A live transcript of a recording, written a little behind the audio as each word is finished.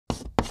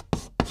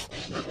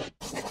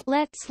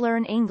Let's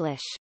learn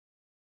English.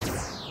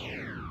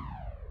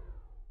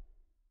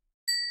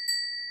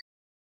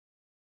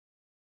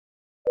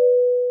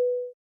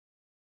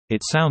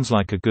 It sounds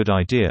like a good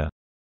idea,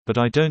 but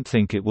I don't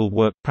think it will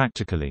work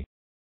practically.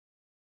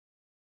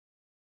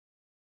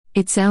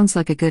 It sounds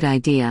like a good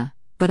idea,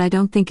 but I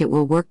don't think it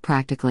will work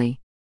practically.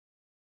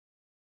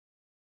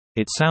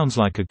 It sounds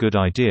like a good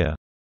idea,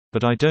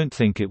 but I don't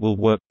think it will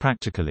work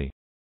practically.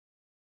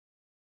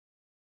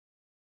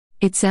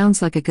 It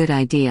sounds like a good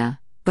idea,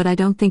 but I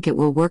don't think it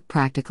will work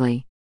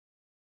practically.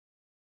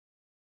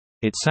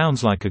 It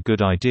sounds like a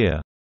good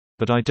idea,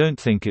 but I don't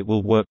think it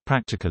will work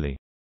practically.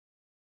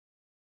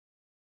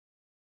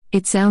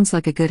 It sounds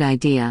like a good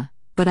idea,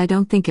 but I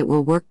don't think it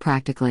will work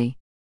practically.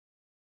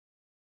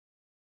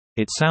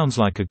 It sounds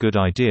like a good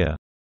idea,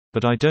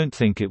 but I don't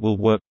think it will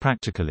work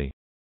practically.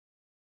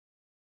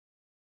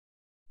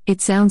 It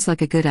sounds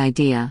like a good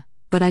idea,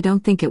 but I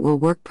don't think it will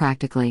work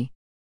practically.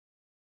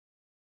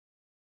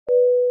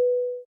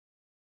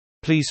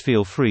 Please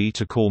feel free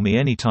to call me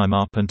anytime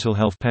up until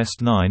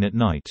 9:30 at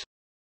night.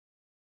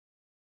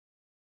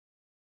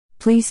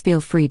 Please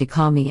feel free to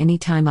call me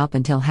anytime up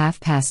until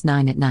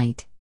 9:30 at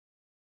night.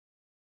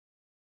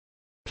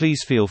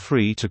 Please feel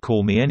free to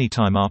call me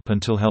anytime up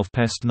until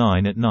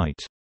 9:30 at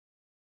night.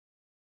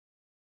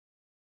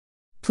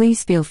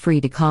 Please feel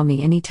free to call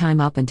me anytime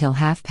up until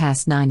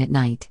 9:30 at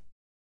night.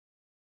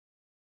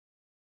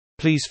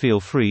 Please feel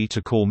free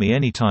to call me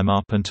anytime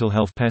up until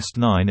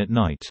 9:30 at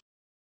night.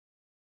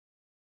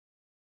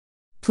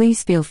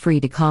 Please feel free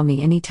to call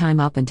me anytime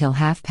up until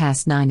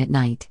 9:30 at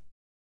night.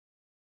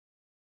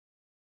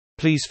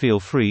 Please feel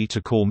free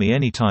to call me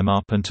anytime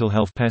up until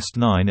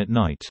 9:30 at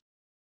night.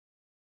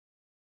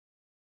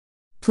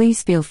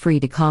 Please feel free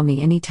to call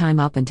me anytime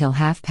up until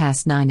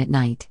 9:30 at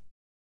night.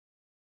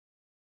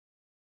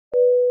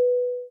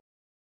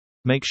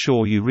 Make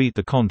sure you read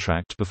the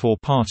contract before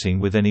parting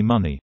with any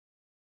money.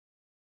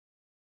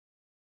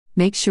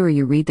 Make sure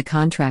you read the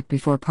contract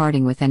before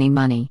parting with any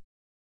money.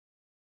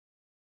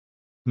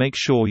 Make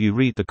sure you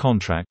read the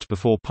contract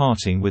before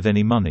parting with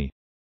any money.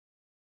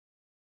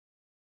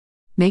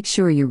 Make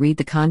sure you read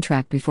the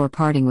contract before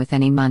parting with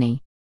any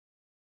money.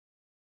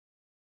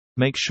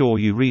 Make sure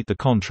you read the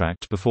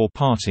contract before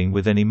parting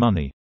with any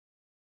money.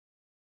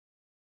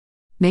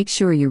 Make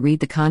sure you read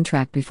the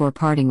contract before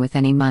parting with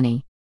any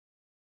money.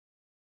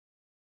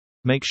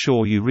 Make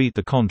sure you read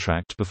the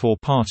contract before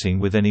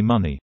parting with any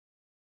money.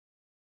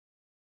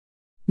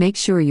 Make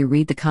sure you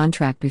read the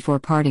contract before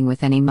parting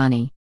with any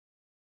money.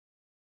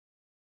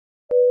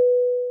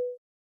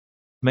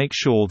 Make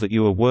sure that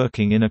you are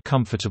working in a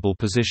comfortable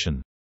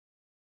position.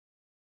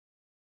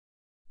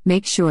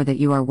 Make sure that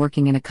you are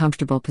working in a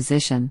comfortable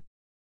position.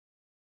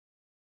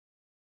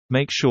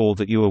 Make sure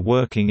that you are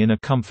working in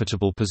a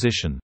comfortable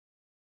position.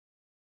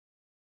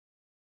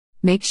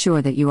 Make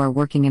sure that you are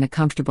working in a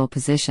comfortable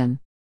position.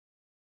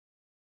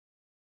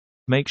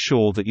 Make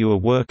sure that you are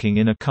working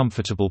in a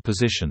comfortable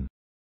position.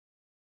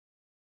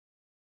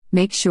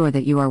 Make sure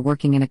that you are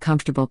working in a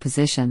comfortable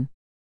position.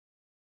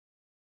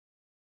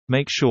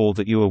 Make sure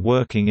that you are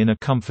working in a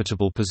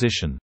comfortable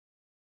position.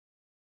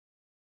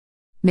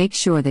 Make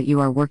sure that you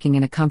are working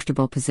in a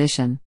comfortable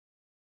position.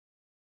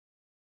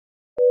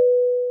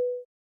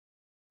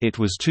 It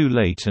was too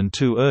late and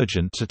too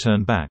urgent to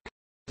turn back.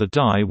 The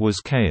die was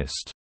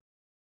cast.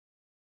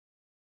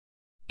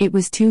 It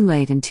was too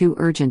late and too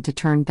urgent to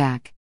turn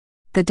back.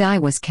 The die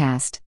was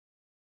cast.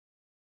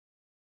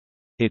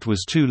 It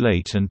was too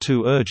late and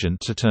too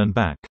urgent to turn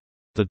back.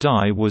 The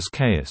die was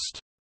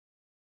cast.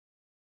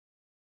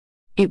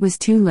 It was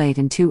too late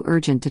and too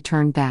urgent to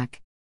turn back.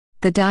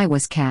 The die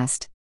was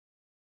cast.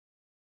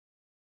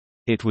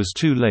 It was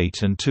too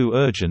late and too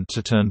urgent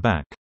to turn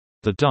back.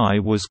 The die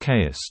was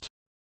cast.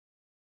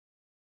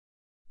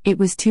 It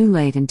was too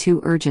late and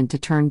too urgent to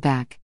turn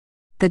back.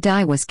 The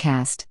die was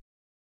cast.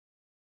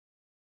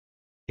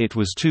 It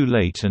was too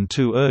late and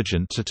too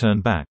urgent to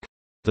turn back.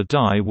 The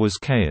die was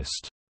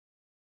cast.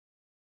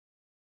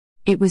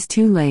 It was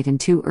too late and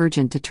too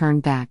urgent to turn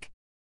back.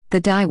 The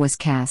die was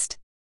cast.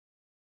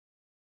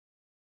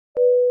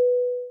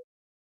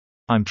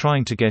 I'm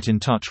trying to get in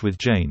touch with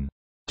Jane.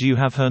 Do you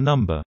have her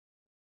number?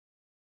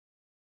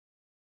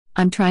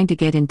 I'm trying to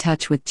get in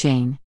touch with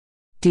Jane.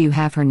 Do you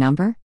have her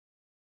number?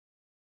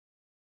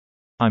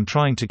 I'm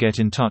trying to get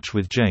in touch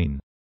with Jane.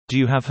 Do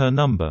you have her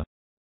number?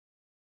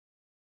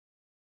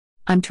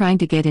 I'm trying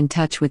to get in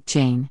touch with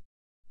Jane.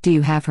 Do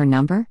you have her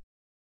number?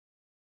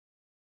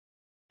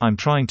 I'm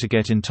trying to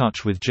get in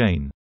touch with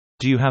Jane.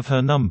 Do you have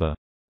her number?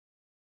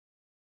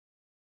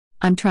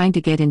 I'm trying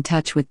to get in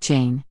touch with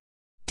Jane.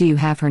 Do you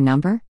have her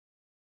number?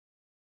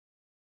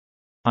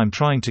 I'm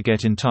trying to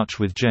get in touch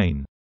with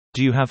Jane.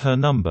 Do you have her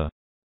number?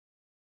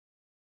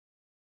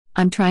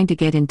 I'm trying to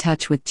get in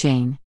touch with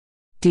Jane.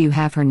 Do you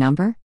have her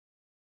number?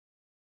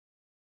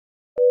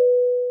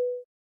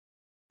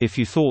 If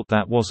you thought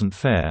that wasn't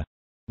fair,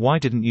 why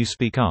didn't you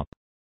speak up?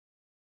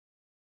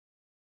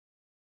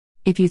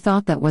 If you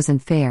thought that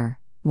wasn't fair,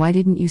 why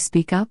didn't you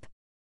speak up?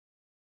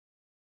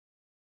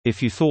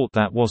 If you thought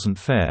that wasn't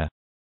fair,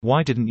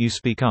 why didn't you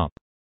speak up?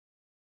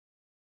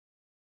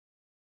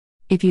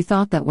 If you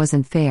thought that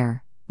wasn't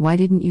fair, why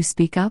didn't you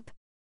speak up?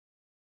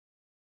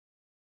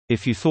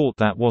 If you thought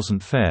that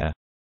wasn't fair,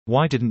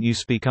 why didn't you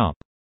speak up?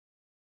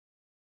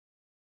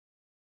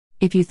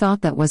 If you thought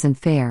that wasn't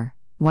fair,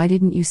 why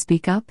didn't you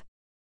speak up?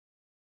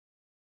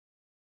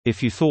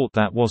 If you thought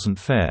that wasn't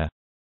fair,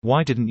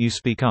 why didn't you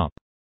speak up?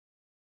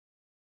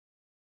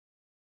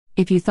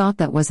 If you thought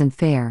that wasn't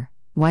fair,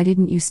 why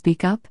didn't you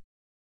speak up?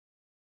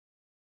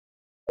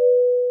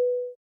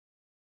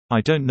 I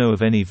don't know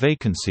of any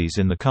vacancies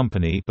in the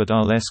company, but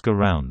I'll ask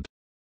around.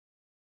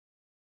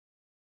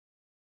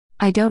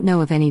 I don't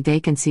know of any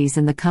vacancies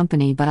in the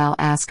company, but I'll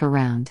ask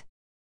around.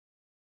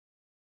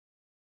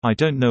 I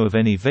don't know of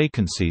any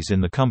vacancies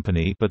in the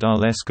company, but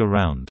I'll ask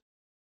around.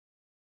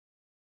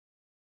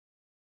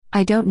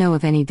 I don't know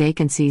of any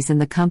vacancies in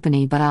the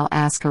company, but I'll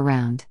ask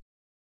around.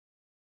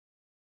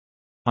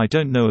 I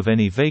don't know of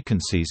any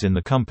vacancies in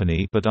the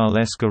company, but I'll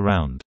ask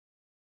around.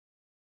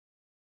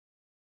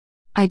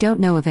 I don't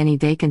know of any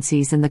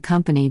vacancies in the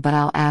company, but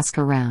I'll ask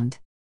around.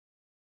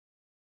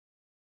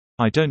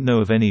 I don't know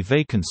of any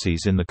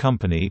vacancies in the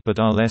company, but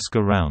I'll ask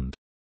around.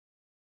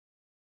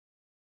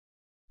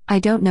 I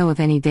don't know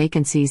of any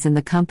vacancies in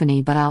the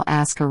company, but I'll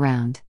ask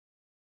around.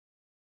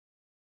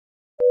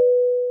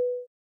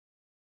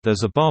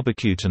 There's a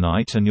barbecue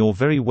tonight and you're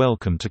very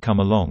welcome to come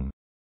along.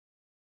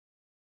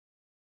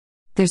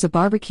 There's a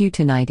barbecue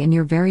tonight and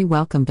you're very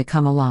welcome to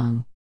come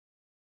along.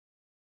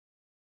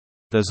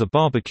 There's a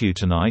barbecue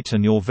tonight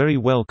and you're very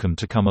welcome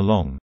to come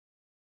along.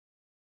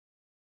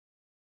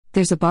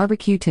 There's a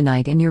barbecue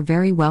tonight and you're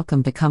very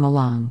welcome to come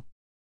along.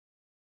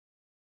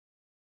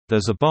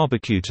 There's a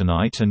barbecue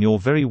tonight and you're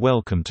very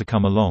welcome to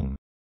come along.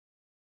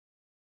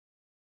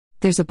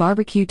 There's a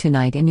barbecue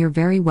tonight and you're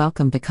very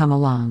welcome to come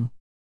along.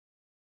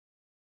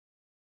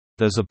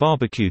 There's a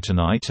barbecue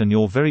tonight and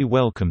you're very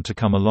welcome to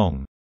come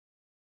along.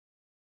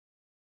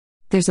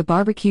 There's a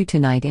barbecue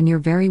tonight and you're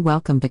very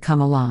welcome to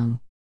come along.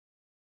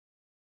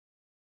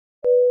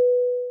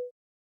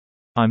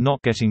 I'm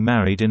not getting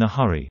married in a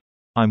hurry.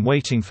 I'm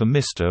waiting for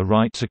Mr.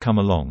 Right to come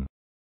along.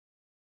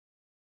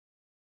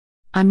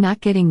 I'm not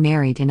getting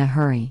married in a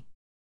hurry.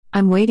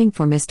 I'm waiting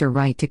for Mr.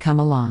 Right to come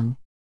along.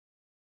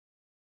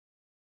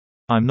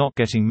 I'm not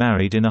getting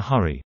married in a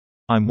hurry.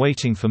 I'm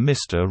waiting for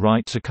Mr.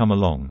 Right to come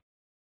along.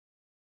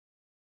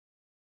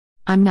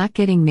 I'm not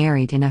getting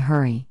married in a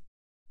hurry.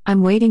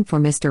 I'm waiting for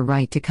Mr.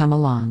 Right to come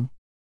along.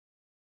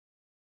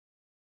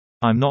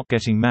 I'm not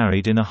getting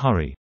married in a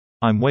hurry.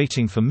 I'm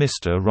waiting for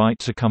Mr. Right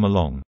to come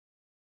along.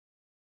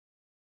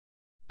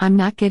 I'm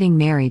not getting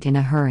married in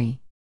a hurry.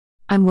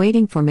 I'm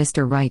waiting for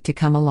Mr. Right to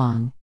come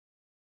along.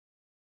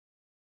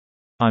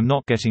 I'm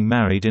not getting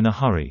married in a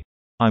hurry.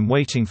 I'm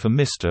waiting for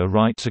Mr.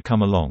 Right to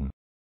come along.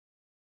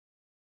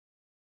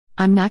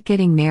 I'm not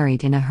getting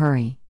married in a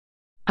hurry.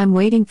 I'm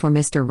waiting for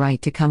Mr.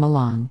 Right to come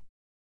along.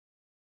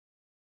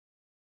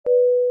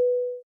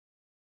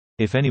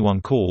 If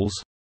anyone calls,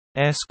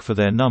 ask for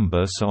their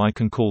number so I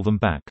can call them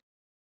back.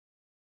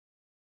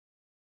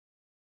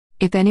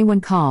 If anyone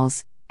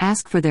calls,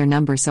 ask for their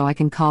number so I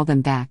can call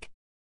them back.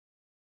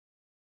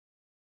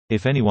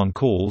 If anyone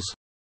calls,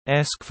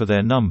 ask for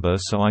their number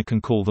so I can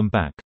call them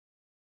back.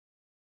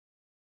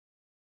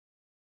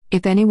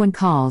 If anyone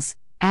calls,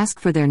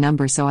 ask for their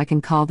number so I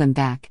can call them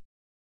back.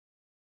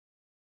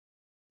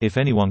 If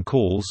anyone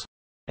calls,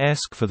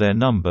 ask for their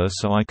number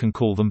so I can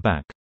call them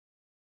back.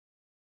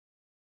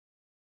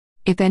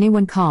 If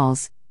anyone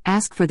calls,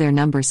 ask for their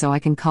number so I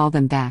can call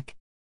them back.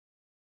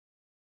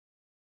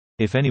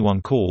 If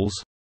anyone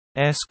calls,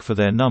 ask for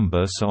their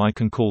number so I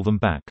can call them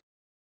back.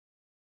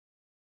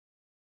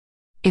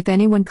 If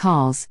anyone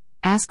calls,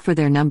 ask for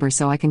their number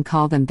so I can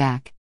call them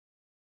back.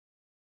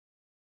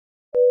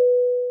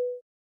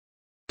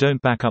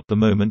 Don't back up the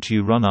moment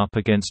you run up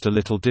against a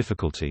little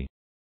difficulty.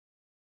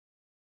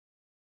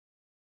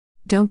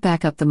 Don't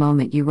back up the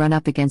moment you run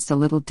up against a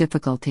little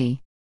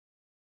difficulty.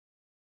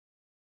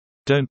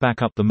 Don't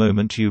back up the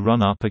moment you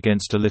run up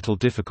against a little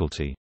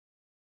difficulty.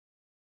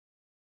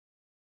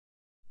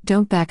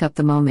 Don't back up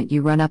the moment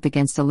you run up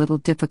against a little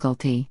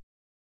difficulty.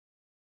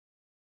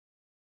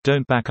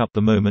 Don't back up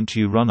the moment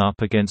you run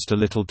up against a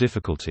little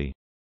difficulty.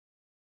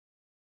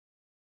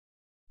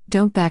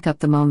 Don't back up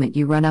the moment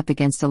you run up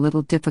against a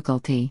little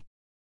difficulty.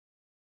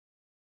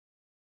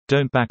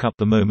 Don't back up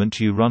the moment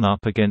you run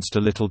up against a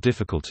little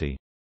difficulty.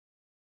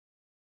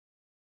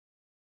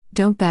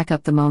 Don't back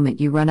up the moment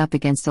you run up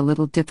against a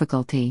little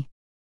difficulty.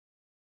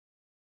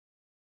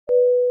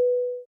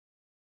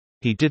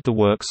 He did the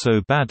work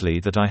so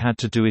badly that I had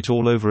to do it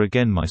all over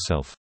again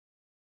myself.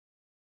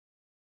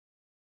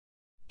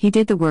 He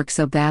did the work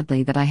so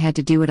badly that I had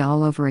to do it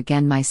all over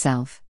again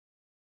myself.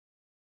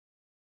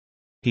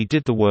 He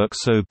did the work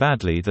so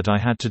badly that I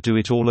had to do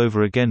it all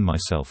over again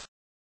myself.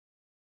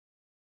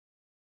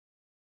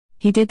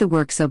 He did the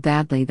work so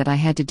badly that I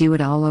had to do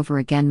it all over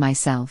again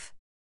myself.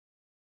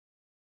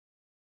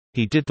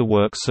 He did the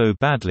work so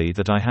badly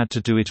that I had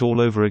to do it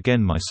all over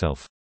again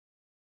myself.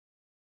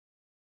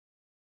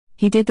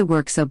 He did the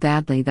work so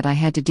badly that I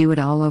had to do it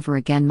all over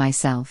again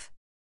myself.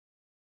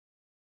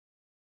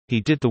 He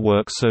did the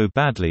work so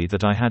badly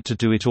that I had to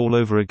do it all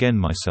over again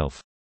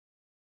myself.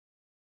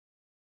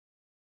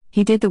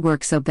 He did the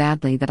work so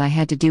badly that I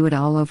had to do it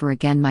all over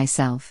again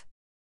myself.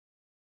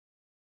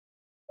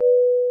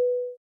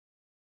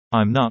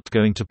 I'm not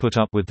going to put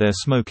up with their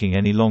smoking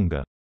any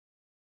longer.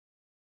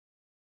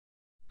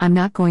 I'm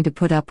not going to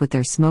put up with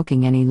their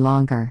smoking any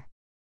longer.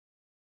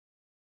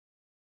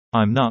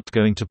 I'm not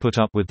going to put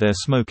up with their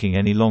smoking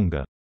any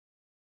longer.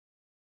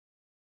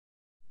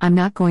 I'm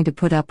not going to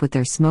put up with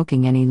their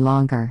smoking any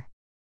longer.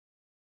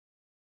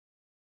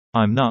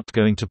 I'm not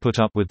going to put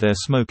up with their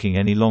smoking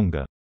any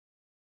longer.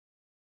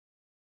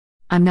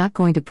 I'm not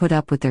going to put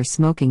up with their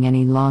smoking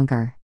any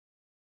longer.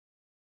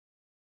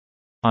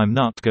 I'm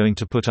not going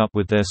to put up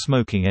with their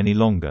smoking any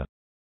longer.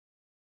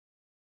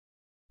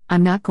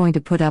 I'm not going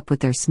to put up with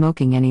their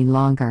smoking any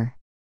longer.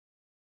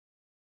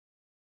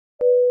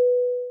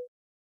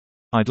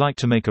 I'd like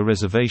to make a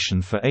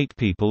reservation for 8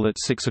 people at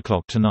 6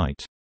 o'clock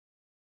tonight.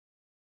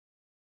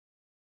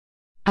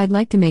 I'd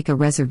like to make a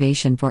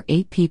reservation for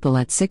 8 people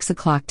at 6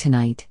 o'clock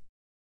tonight.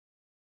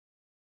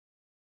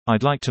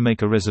 I'd like to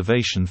make a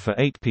reservation for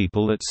 8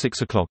 people at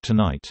 6 o'clock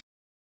tonight.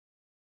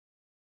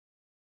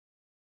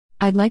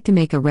 I'd like to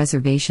make a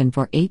reservation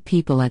for 8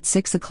 people at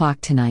 6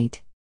 o'clock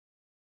tonight.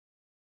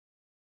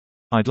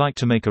 I'd like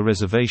to make a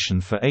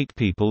reservation for 8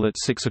 people at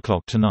 6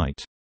 o'clock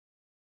tonight.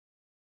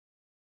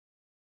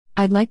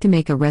 I'd like to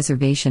make a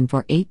reservation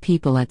for 8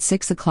 people at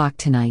 6 o'clock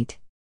tonight.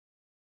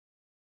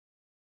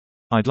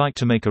 I'd like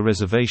to make a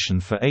reservation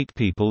for 8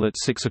 people at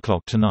 6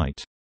 o'clock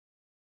tonight.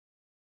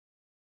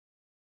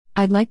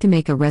 I'd like to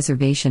make a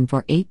reservation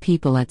for 8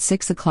 people at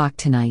 6 o'clock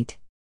tonight.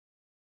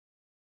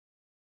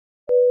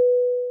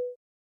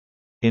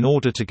 In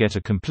order to get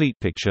a complete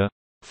picture,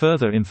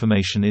 further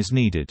information is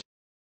needed.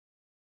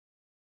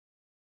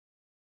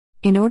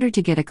 In order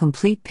to get a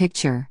complete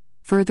picture,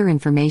 further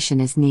information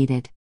is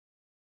needed.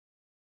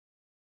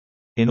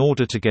 In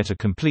order to get a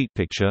complete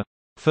picture,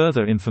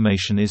 further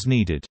information is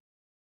needed.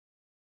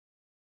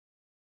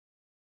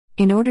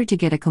 In order to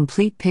get a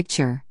complete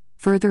picture,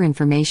 further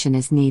information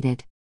is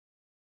needed.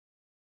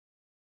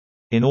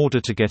 In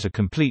order to get a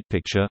complete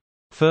picture,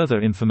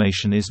 further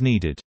information is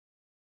needed.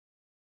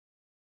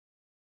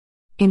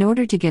 In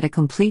order to get a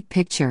complete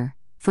picture,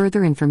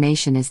 further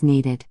information is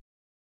needed.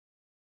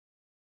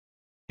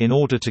 In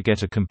order to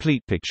get a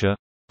complete picture,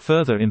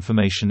 further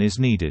information is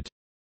needed.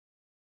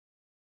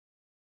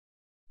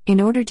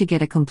 In order to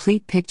get a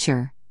complete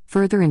picture,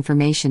 further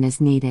information is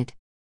needed.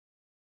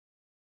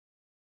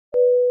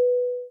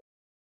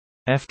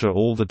 After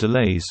all the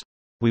delays,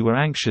 we were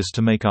anxious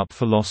to make up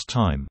for lost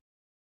time.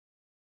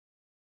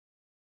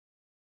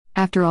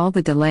 After all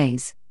the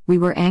delays, we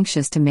were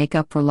anxious to make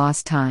up for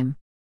lost time.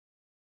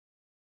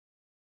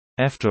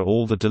 After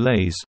all the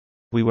delays,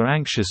 we were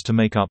anxious to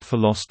make up for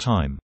lost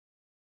time.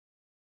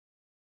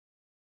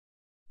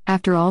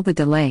 After all the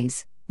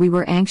delays, we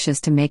were anxious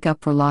to make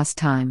up for lost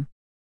time.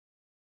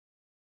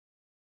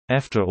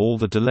 After all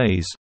the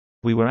delays,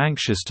 we were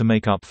anxious to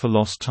make up for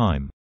lost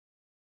time.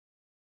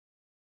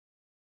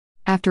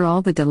 After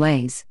all the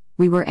delays,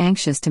 we were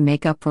anxious to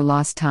make up for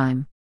lost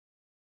time.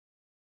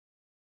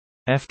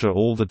 After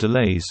all the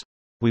delays,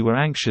 we were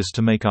anxious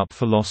to make up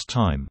for lost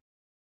time.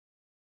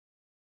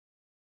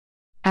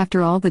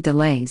 After all the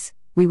delays,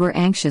 we were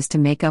anxious to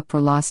make up for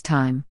lost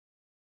time.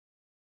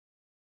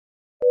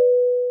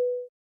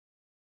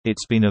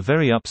 It's been a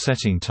very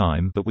upsetting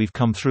time, but we've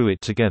come through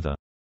it together.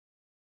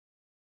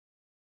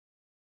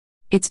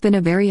 It's been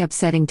a very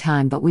upsetting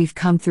time, but we've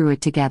come through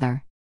it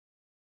together.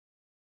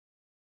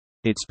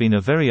 It's been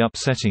a very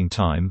upsetting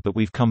time, but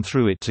we've come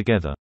through it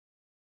together.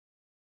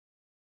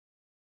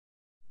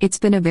 It's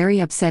been a very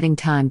upsetting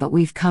time, but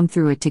we've come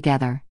through it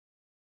together.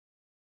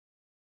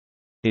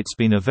 It's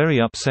been a very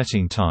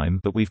upsetting time,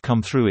 but we've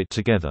come through it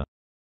together.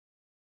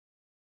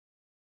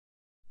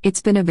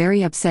 It's been a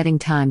very upsetting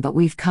time, but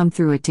we've come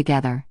through it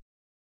together.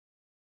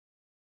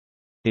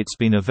 It's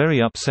been a very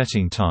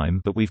upsetting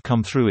time, but we've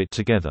come through it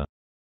together.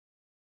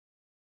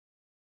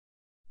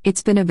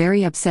 It's been a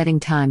very upsetting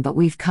time, but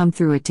we've come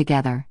through it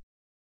together.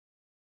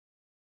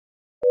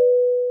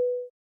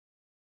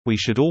 We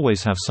should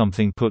always have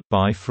something put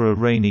by for a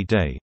rainy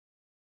day.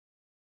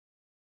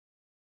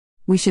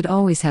 We should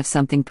always have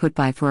something put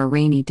by for a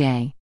rainy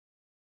day.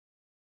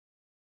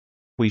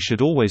 We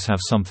should always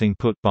have something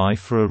put by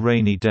for a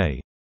rainy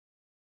day.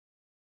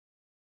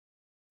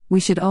 We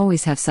should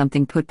always have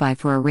something put by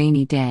for a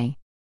rainy day.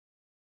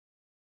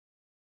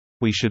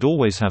 We should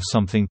always have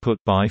something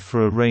put by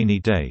for a rainy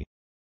day.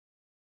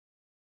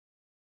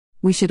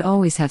 We should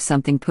always have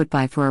something put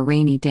by for a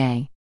rainy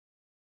day.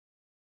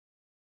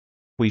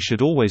 We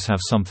should always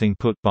have something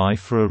put by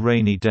for a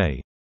rainy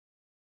day.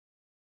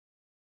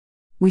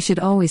 We should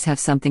always have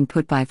something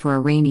put by for a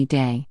rainy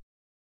day.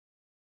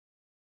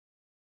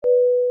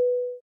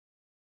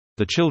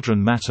 The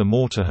children matter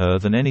more to her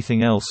than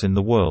anything else in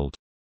the world.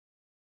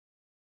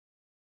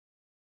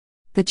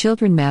 The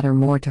children matter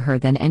more to her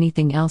than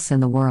anything else in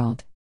the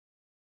world.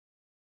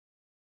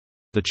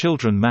 The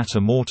children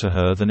matter more to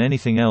her than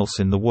anything else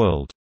in the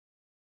world.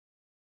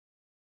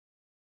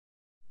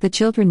 The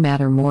children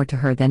matter more to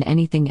her than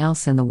anything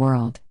else in the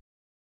world.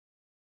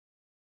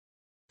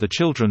 The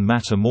children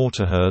matter more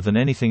to her than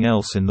anything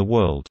else in the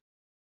world.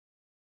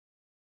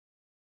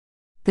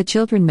 The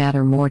children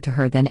matter more to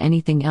her than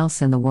anything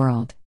else in the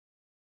world.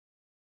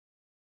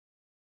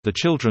 The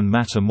children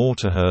matter more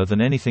to her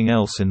than anything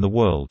else in the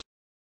world.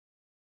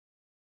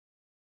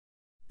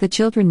 The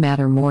children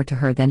matter more to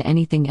her than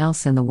anything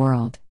else in the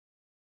world.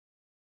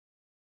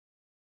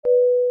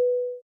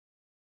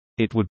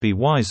 It would be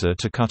wiser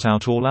to cut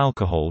out all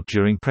alcohol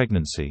during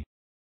pregnancy.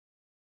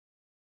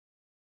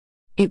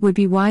 It would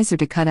be wiser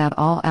to cut out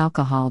all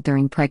alcohol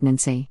during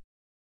pregnancy.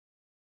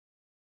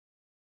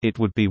 It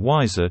would be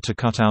wiser to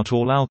cut out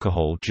all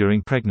alcohol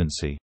during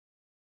pregnancy.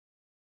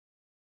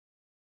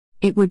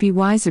 It would be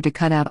wiser to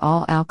cut out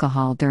all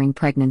alcohol during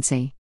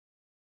pregnancy.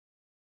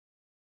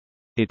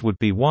 It would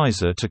be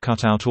wiser to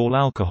cut out all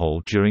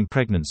alcohol during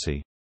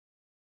pregnancy.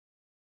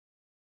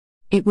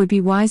 It would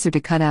be wiser to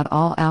cut out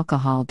all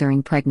alcohol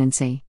during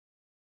pregnancy.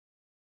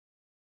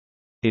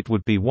 It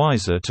would be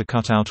wiser to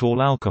cut out all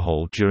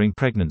alcohol during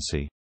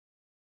pregnancy.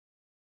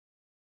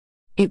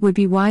 It would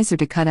be wiser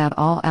to cut out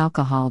all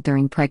alcohol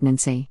during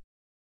pregnancy.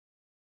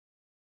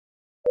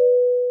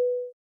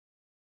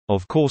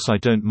 Of course I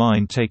don't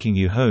mind taking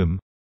you home.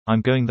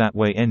 I'm going that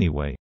way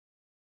anyway.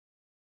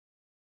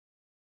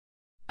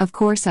 Of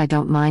course I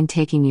don't mind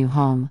taking you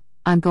home.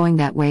 I'm going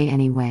that way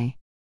anyway.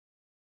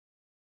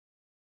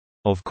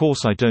 Of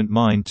course I don't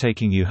mind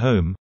taking you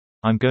home.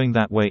 I'm going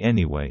that way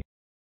anyway.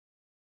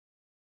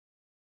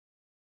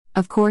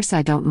 Of course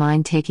I don't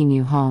mind taking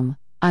you home.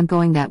 I'm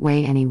going that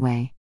way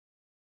anyway.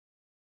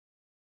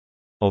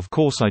 Of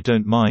course I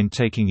don't mind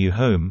taking you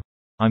home.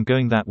 I'm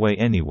going that way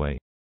anyway.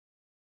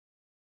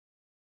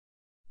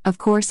 Of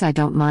course I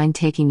don't mind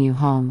taking you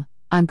home.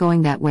 I'm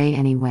going that way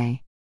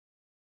anyway.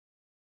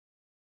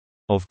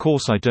 Of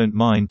course I don't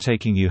mind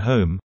taking you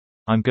home.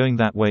 I'm going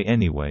that way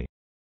anyway.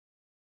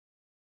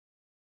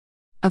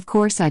 Of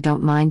course I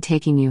don't mind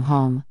taking you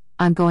home.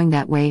 I'm going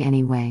that way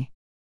anyway.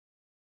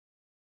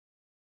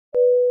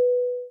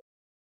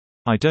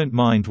 I don't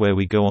mind where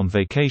we go on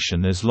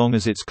vacation as long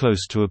as it's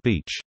close to a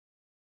beach.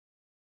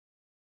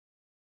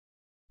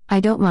 I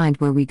don't mind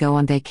where we go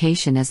on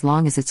vacation as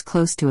long as it's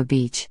close to a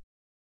beach.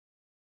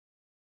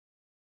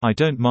 I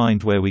don't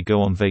mind where we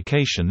go on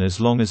vacation as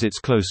long as it's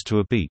close to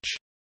a beach.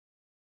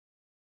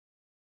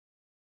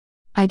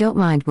 I don't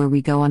mind where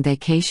we go on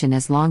vacation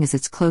as long as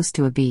it's close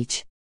to a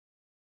beach.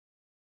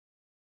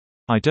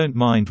 I don't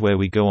mind where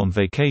we go on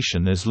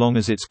vacation as long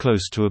as it's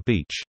close to a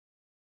beach.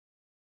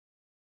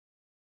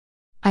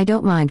 I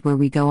don't mind where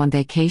we go on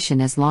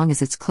vacation as long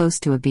as it's close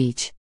to a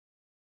beach.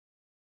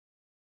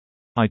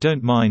 I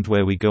don't mind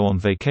where we go on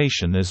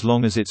vacation as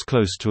long as it's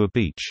close to a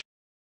beach.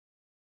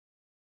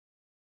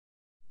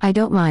 I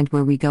don't mind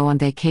where we go on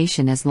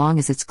vacation as long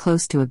as it's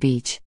close to a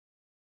beach.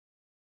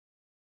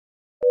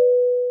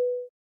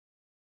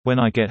 When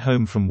I get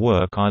home from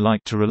work, I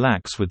like to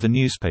relax with the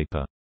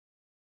newspaper.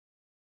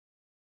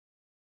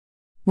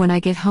 When I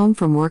get home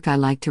from work, I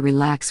like to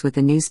relax with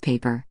the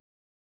newspaper.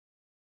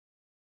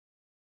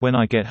 When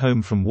I get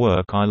home from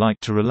work, I like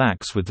to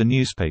relax with the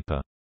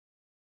newspaper.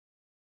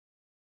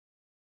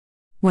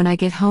 When I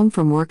get home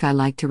from work, I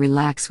like to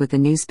relax with the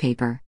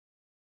newspaper.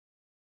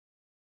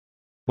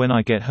 When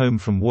I get home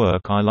from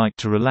work, I like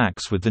to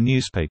relax with the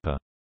newspaper.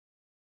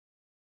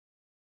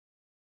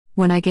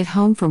 When I get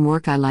home from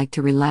work, I like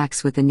to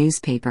relax with the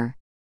newspaper.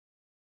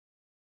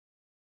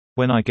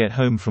 When I get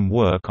home from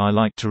work, I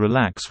like to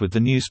relax with the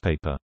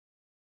newspaper.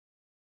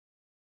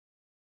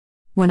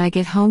 When I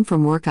get home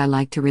from work, I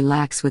like to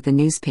relax with the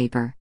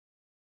newspaper.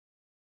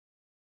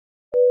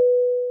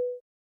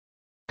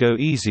 Go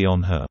easy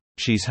on her.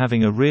 She's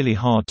having a really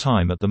hard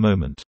time at the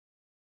moment.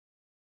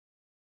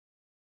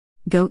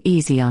 Go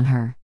easy on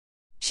her.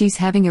 She's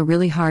having a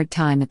really hard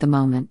time at the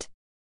moment.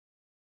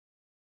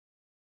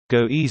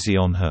 Go easy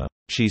on her.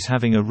 She's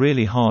having a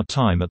really hard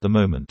time at the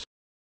moment.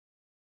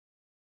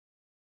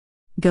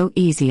 Go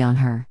easy on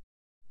her.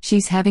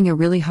 She's having a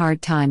really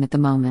hard time at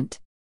the moment.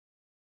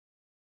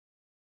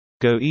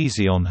 Go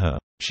easy on her.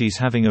 She's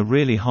having a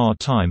really hard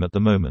time at the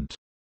moment.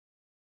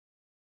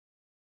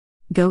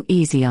 Go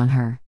easy on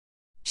her.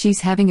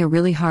 She's having a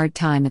really hard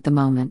time at the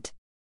moment.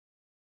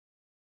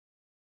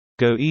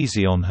 Go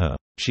easy on her.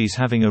 She's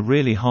having a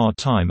really hard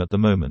time at the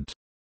moment.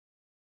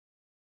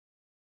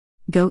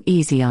 Go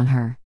easy on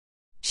her.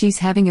 She's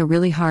having a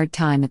really hard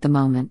time at the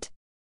moment.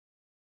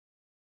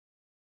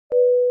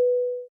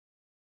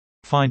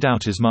 Find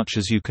out as much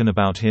as you can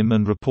about him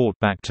and report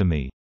back to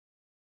me.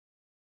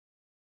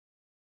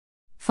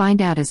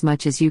 Find out as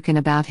much as you can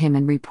about him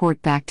and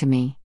report back to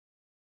me.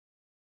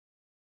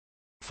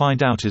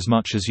 Find out as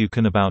much as you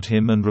can about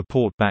him and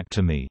report back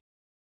to me.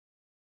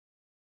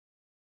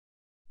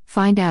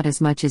 Find out as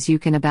much as you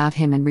can about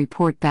him and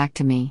report back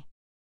to me.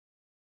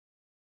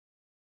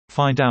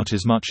 Find out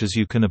as much as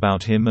you can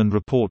about him and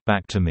report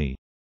back to me.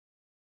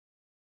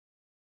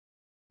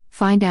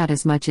 Find out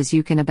as much as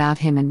you can about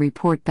him and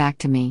report back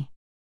to me.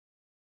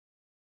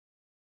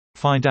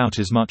 Find out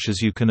as much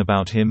as you can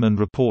about him and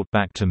report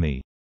back to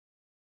me.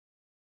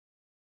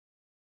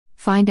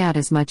 Find out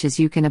as much as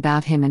you can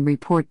about him and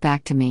report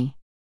back to me.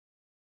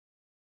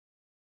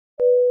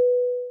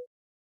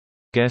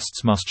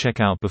 Guests must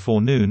check out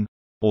before noon,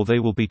 or they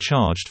will be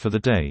charged for the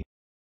day.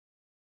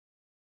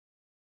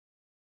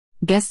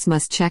 Guests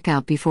must check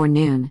out before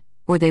noon,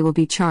 or they will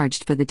be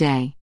charged for the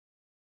day.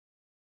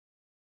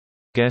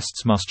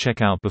 Guests must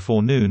check out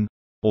before noon,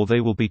 or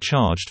they will be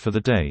charged for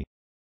the day.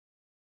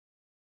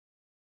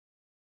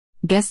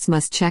 Guests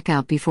must check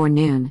out before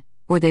noon,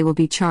 or they will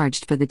be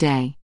charged for the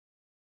day.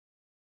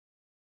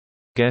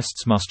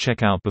 Guests must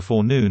check out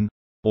before noon,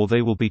 or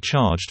they will be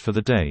charged for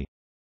the day.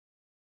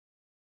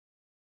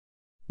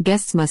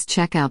 Guests must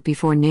check out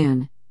before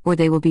noon, or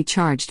they will be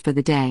charged for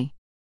the day.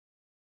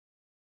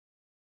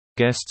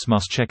 Guests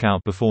must check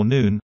out before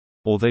noon,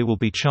 or they will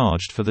be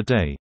charged for the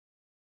day.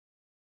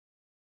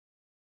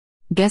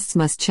 Guests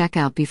must check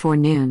out before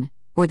noon,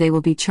 or they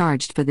will be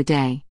charged for the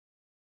day.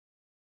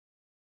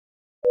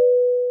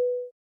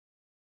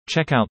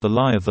 Check out the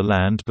lie of the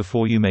land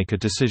before you make a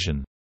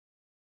decision.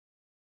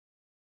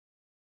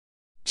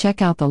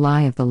 Check out the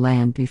lie of the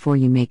land before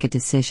you make a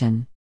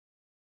decision.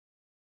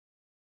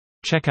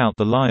 Check out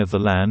the lie of the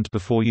land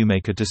before you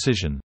make a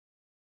decision.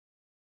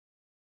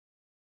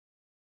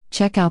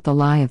 Check out the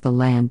lie of the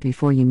land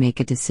before you make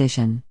a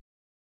decision.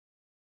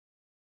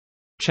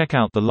 Check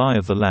out the lie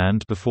of the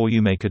land before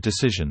you make a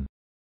decision.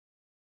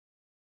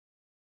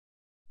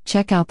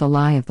 Check out the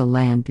lie of the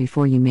land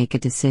before you make a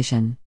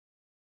decision.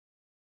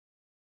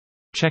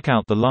 Check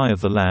out the lie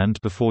of the land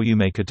before you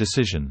make a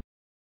decision.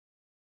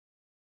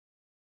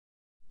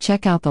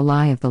 Check out the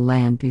lie of the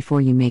land before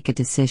you make a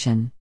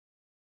decision.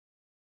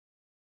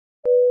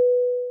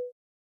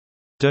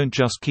 Don't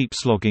just keep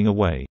slogging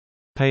away.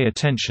 Pay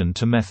attention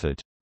to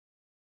method.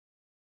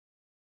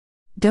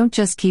 Don't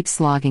just keep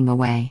slogging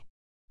away.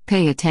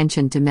 Pay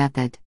attention to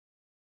method.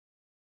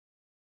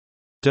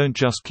 Don't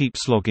just keep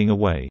slogging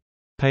away.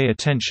 Pay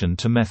attention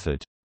to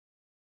method.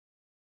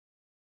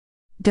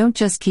 Don't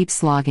just keep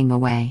slogging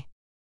away.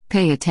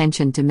 Pay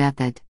attention to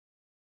method.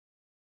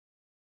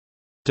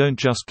 Don't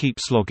just keep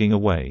slogging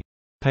away.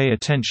 Pay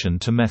attention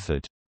to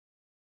method.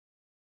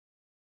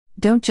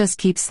 Don't just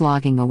keep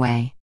slogging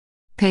away.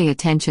 Pay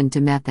attention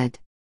to method.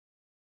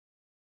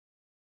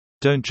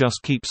 Don't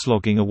just keep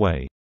slogging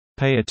away.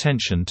 Pay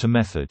attention to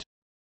method.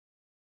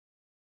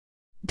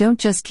 Don't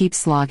just keep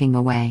slogging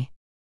away.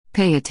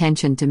 Pay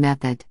attention to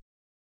method.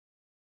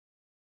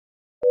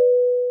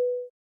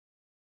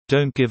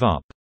 Don't give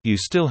up. You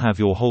still have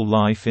your whole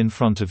life in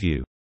front of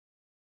you.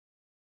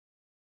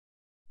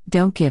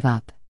 Don't give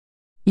up.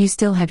 You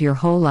still have your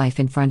whole life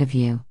in front of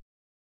you.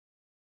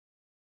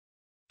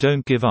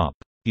 Don't give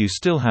up. You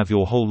still have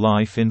your whole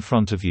life in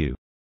front of you.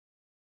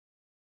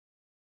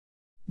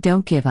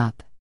 Don't give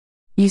up.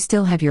 You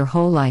still have your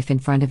whole life in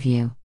front of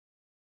you.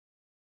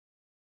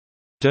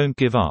 Don't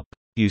give up.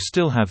 You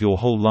still have your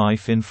whole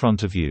life in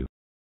front of you.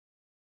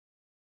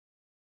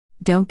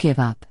 Don't give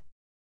up.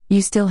 You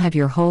still have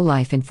your whole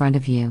life in front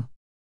of you.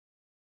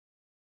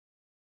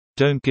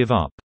 Don't give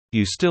up.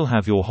 You still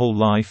have your whole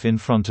life in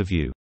front of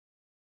you.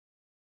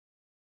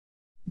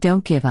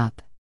 Don't give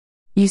up.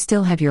 You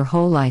still have your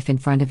whole life in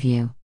front of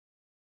you.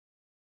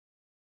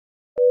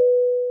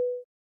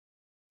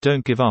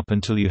 Don't give up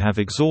until you have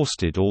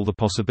exhausted all the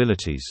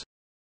possibilities.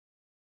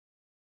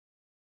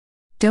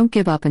 Don't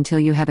give up until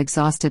you have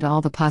exhausted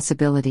all the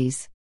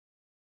possibilities.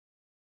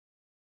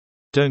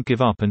 Don't give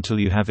up until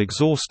you have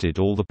exhausted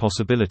all the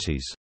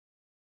possibilities.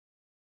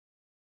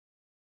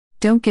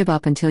 Don't give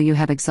up until you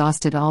have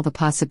exhausted all the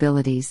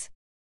possibilities.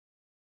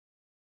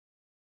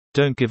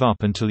 Don't give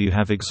up until you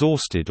have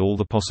exhausted all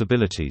the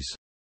possibilities.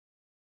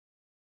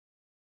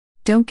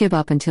 Don't give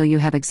up until you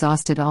have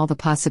exhausted all the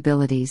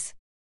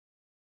possibilities.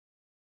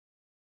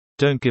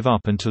 Don't give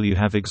up until you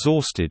have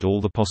exhausted all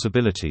the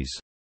possibilities.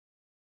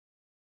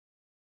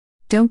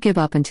 Don't give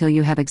up until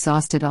you have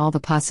exhausted all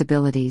the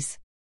possibilities.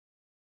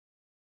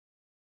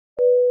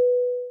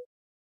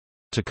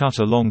 To cut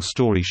a long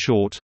story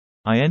short,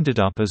 I ended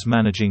up as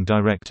managing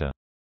director.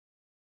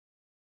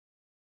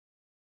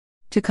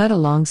 To cut a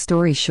long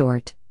story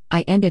short,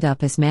 I ended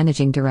up as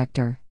managing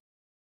director.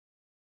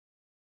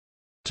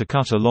 To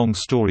cut a long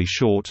story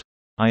short,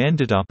 I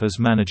ended up as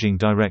managing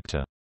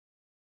director.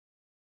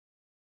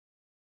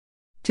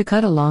 To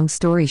cut a long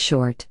story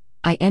short,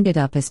 I ended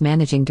up as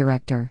managing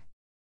director.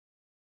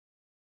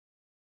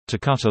 To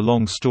cut a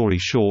long story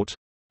short,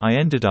 I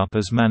ended up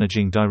as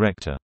managing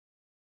director.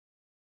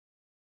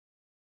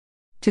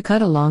 To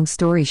cut a long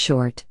story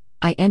short,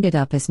 I ended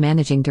up as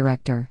managing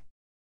director.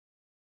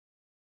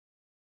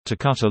 To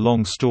cut a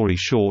long story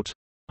short,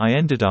 I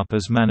ended up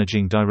as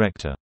managing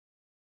director.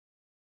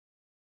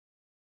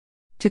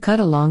 To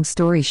cut a long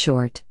story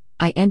short,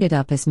 I ended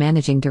up as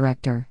managing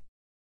director.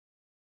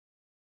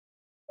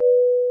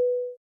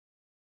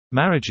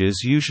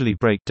 Marriages usually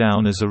break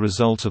down as a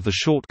result of the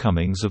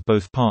shortcomings of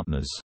both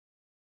partners.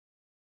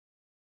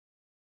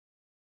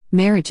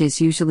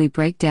 Marriages usually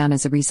break down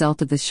as a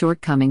result of the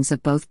shortcomings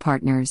of both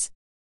partners.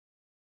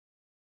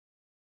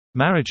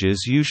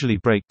 Marriages usually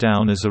break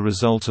down as a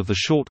result of the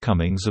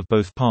shortcomings of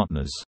both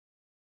partners.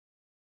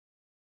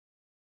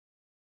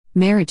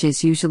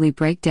 Marriages usually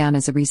break down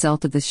as a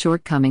result of the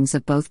shortcomings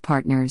of both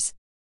partners.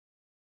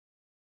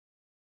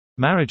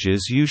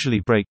 Marriages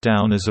usually break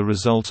down as a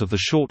result of the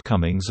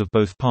shortcomings of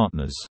both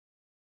partners.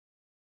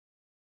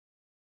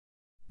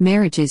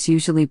 Marriages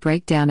usually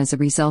break down as a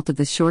result of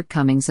the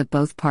shortcomings of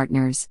both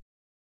partners.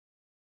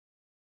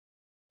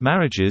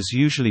 Marriages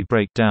usually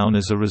break down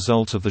as a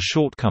result of the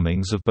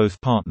shortcomings of both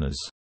partners.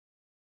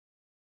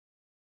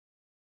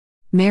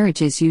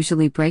 Marriages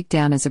usually break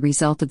down as a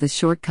result of the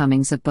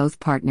shortcomings of both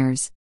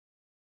partners.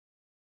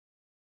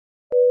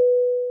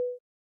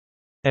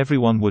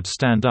 Everyone would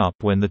stand up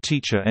when the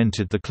teacher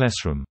entered the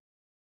classroom.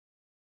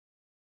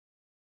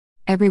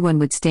 Everyone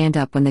would stand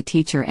up when the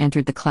teacher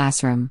entered the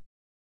classroom.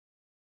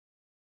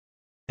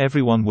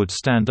 Everyone would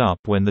stand up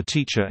when the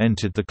teacher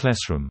entered the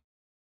classroom.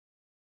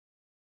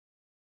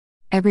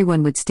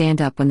 Everyone would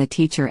stand up when the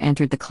teacher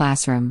entered the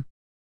classroom.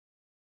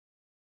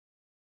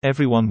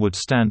 Everyone would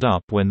stand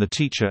up when the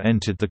teacher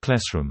entered the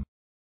classroom.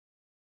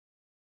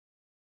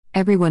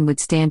 Everyone would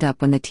stand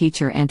up when the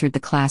teacher entered the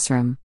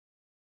classroom.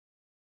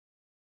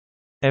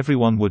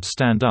 Everyone would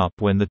stand up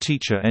when the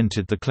teacher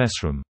entered the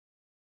classroom.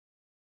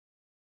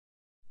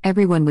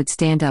 Everyone would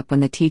stand up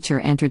when the teacher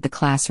entered the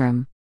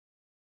classroom.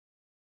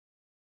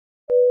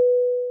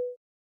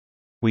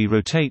 We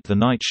rotate the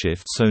night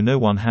shift so no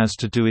one has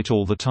to do it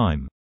all the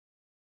time.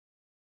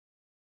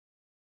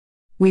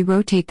 We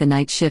rotate the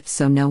night shift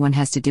so no one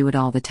has to do it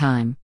all the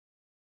time.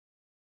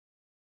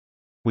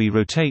 We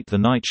rotate the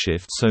night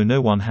shift so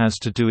no one has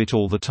to do it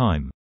all the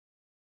time.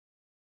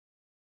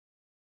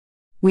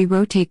 We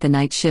rotate the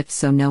night shift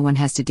so no one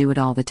has to do it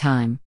all the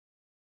time.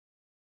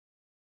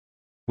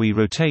 We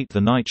rotate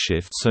the night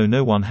shift so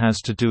no one has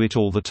to do it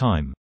all the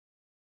time.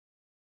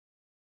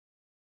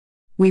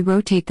 We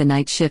rotate the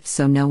night shift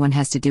so no one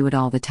has to do it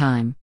all the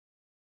time.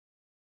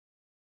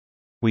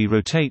 We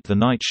rotate the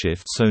night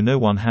shift so no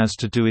one has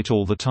to do it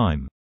all the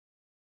time.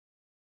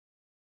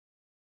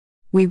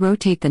 We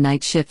rotate the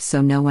night shift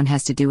so no one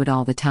has to do it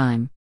all the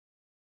time.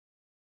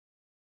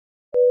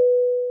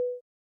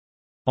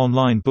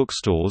 Online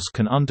bookstores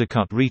can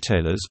undercut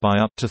retailers by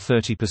up to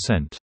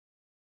 30%.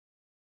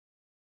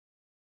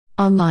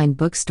 Online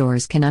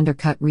bookstores can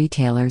undercut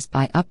retailers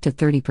by up to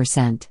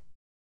 30%.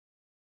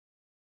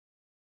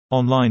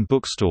 Online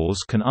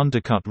bookstores can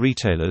undercut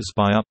retailers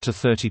by up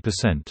to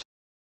 30%.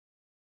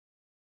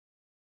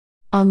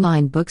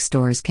 Online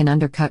bookstores can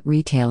undercut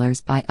retailers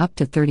by up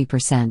to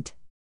 30%.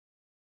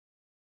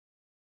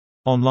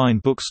 Online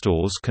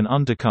bookstores can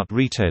undercut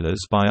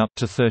retailers by up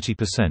to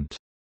 30%.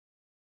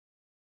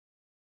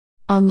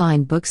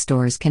 Online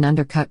bookstores can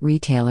undercut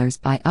retailers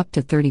by up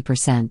to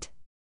 30%.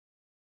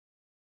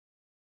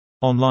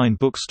 Online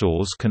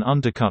bookstores can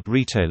undercut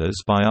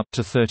retailers by up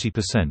to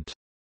 30%.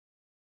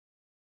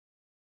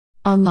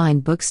 Online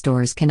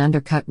bookstores can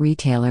undercut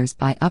retailers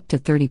by up to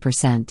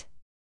 30%.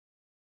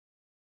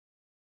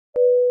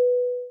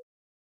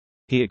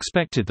 He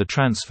expected the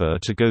transfer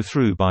to go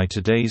through by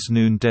today's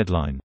noon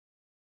deadline.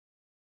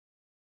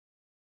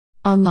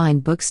 Online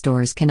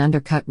bookstores can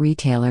undercut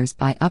retailers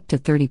by up to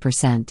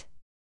 30%.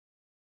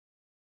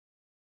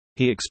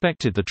 He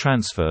expected the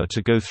transfer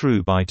to go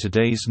through by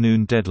today's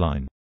noon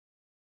deadline.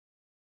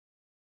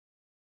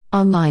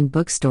 Online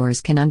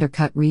bookstores can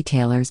undercut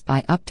retailers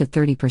by up to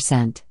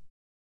 30%.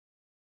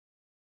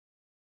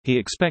 He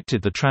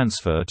expected the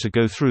transfer to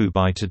go through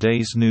by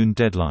today's noon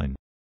deadline.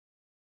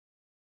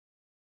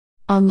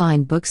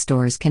 Online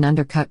bookstores can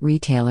undercut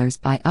retailers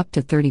by up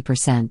to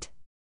 30%.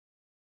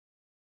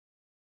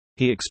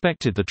 He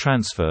expected the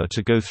transfer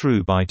to go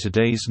through by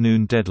today's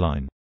noon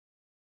deadline.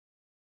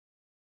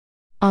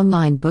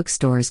 Online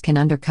bookstores can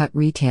undercut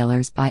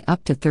retailers by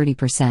up to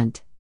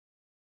 30%.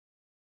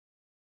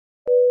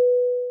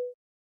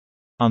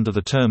 Under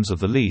the terms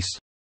of the lease,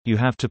 you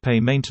have to pay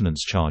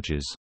maintenance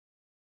charges.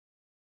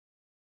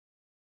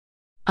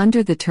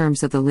 Under the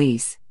terms of the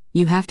lease,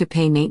 you have to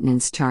pay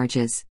maintenance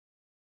charges.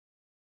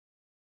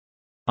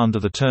 Under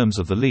the terms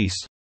of the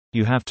lease,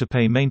 you have to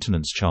pay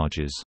maintenance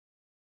charges.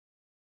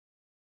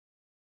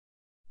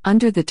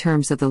 Under the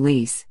terms of the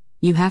lease,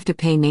 you have to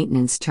pay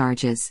maintenance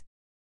charges.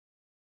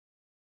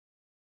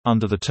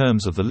 Under the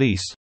terms of the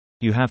lease,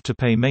 you have to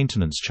pay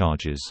maintenance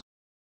charges.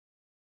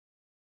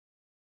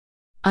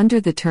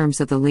 Under the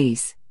terms of the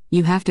lease,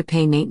 you have to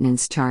pay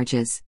maintenance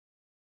charges.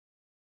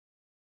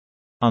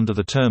 Under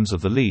the terms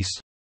of the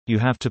lease, you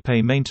have to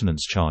pay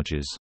maintenance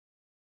charges.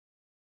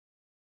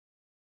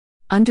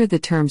 Under the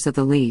terms of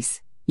the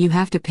lease, you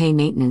have to pay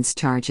maintenance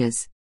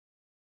charges.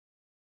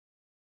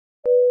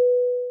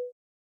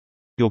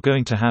 You're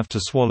going to have to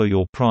swallow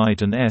your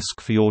pride and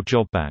ask for your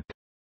job back.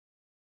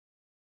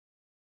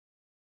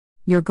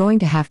 You're going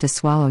to have to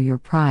swallow your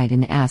pride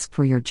and ask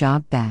for your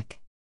job back.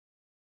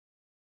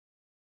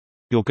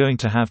 You're going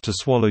to have to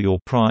swallow your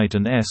pride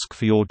and ask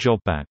for your job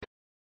back.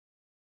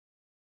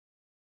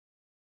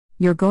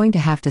 You're going to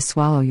have to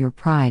swallow your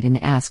pride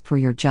and ask for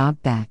your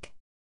job back.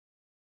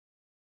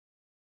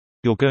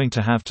 You're going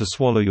to have to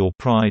swallow your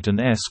pride and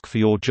ask for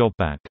your job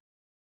back.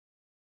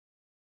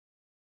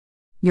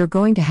 You're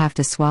going to have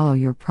to swallow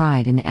your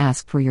pride and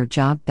ask for your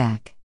job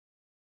back.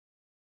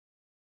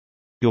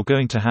 You're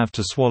going to have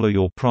to swallow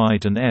your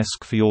pride and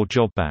ask for your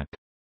job back.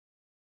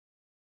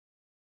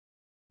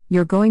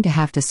 You're going to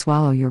have to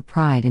swallow your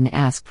pride and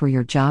ask for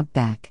your job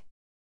back.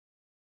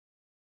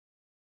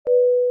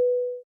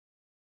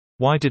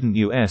 Why didn't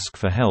you ask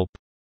for help,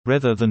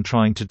 rather than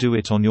trying to do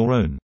it on your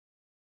own?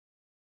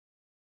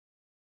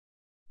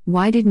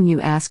 Why didn't you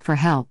ask for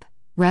help,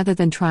 rather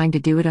than trying to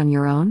do it on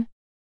your own?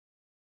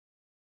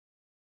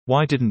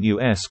 Why didn't you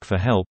ask for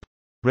help,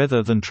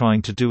 rather than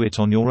trying to do it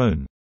on your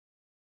own?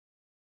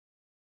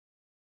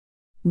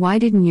 Why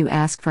didn't you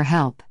ask for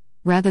help,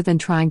 rather than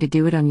trying to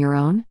do it on your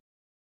own?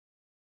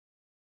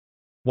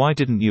 Why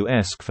didn't you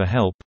ask for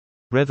help,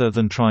 rather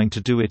than trying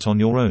to do it on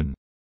your own?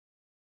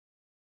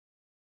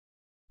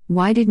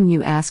 Why didn't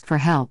you ask for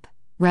help,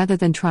 rather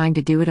than trying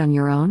to do it on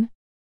your own?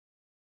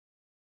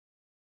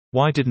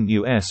 Why didn't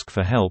you ask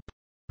for help,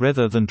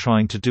 rather than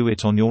trying to do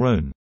it on your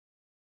own?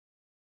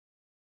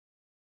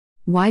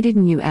 Why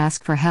didn't you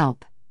ask for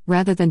help,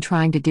 rather than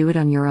trying to do it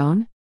on your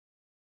own?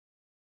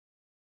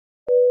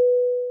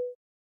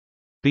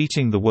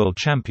 Beating the world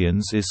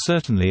champions is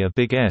certainly a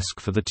big ask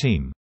for the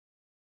team.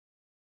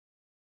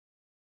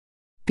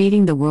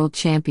 Beating the world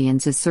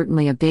champions is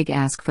certainly a big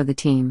ask for the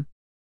team.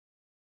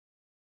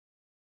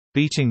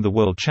 Beating the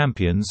world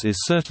champions is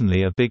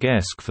certainly a big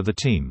ask for the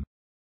team.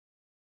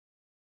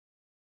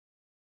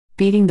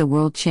 Beating the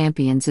world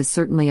champions is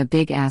certainly a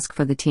big ask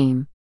for the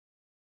team.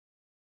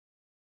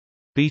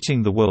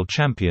 Beating the world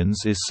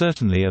champions is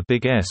certainly a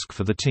big ask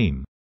for the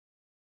team.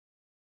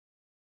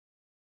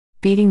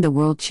 Beating the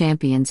world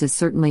champions is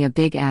certainly a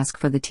big ask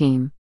for the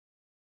team.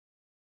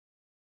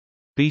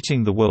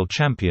 Beating the world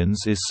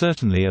champions is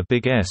certainly a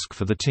big ask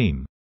for the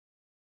team.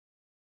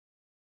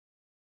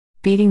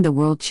 Beating the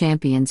world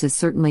champions is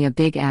certainly a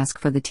big ask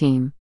for the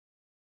team.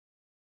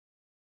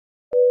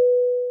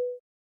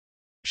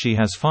 She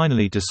has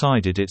finally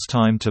decided it's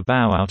time to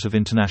bow out of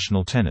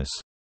international tennis.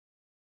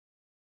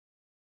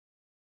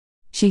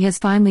 She has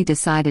finally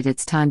decided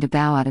it's time to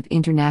bow out of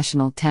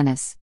international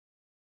tennis.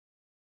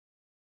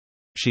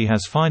 She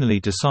has finally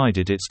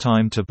decided it's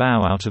time to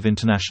bow out of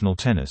international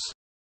tennis.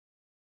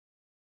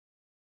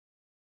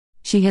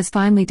 She has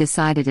finally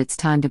decided it's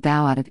time to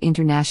bow out of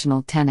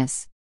international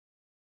tennis.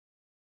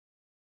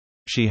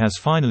 She has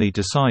finally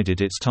decided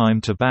it's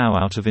time to bow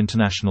out of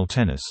international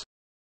tennis.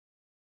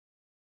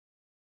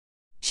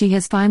 She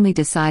has finally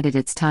decided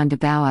it's time to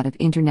bow out of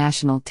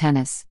international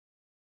tennis.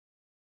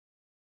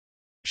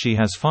 She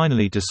has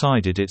finally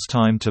decided it's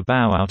time to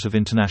bow out of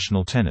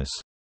international tennis.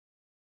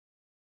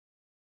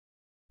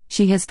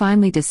 She has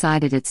finally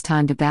decided it's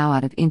time to bow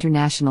out of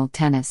international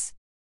tennis.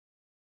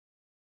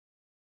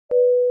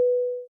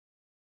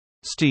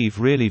 Steve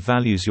really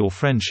values your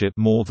friendship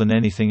more than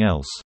anything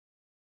else.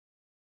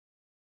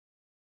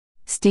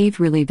 Steve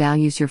really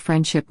values your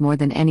friendship more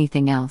than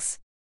anything else.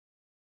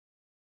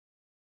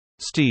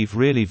 Steve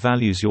really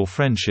values your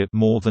friendship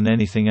more than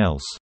anything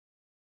else.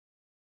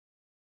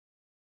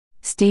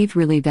 Steve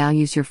really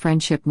values your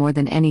friendship more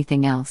than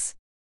anything else.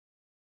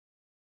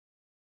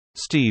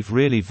 Steve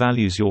really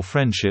values your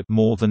friendship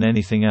more than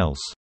anything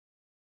else.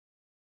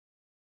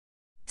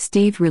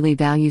 Steve really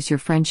values your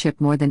friendship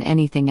more than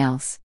anything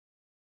else.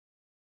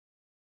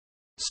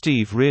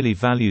 Steve really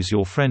values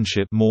your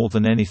friendship more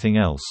than anything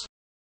else.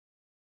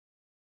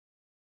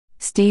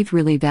 Steve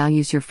really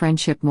values your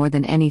friendship more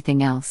than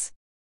anything else.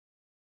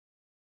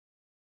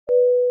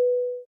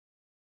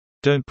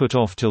 Don't put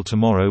off till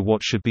tomorrow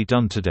what should be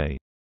done today.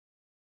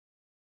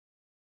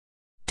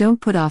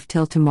 Don't put off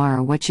till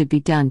tomorrow what should be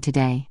done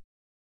today.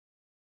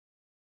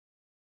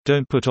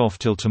 Don't put off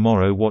till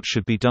tomorrow what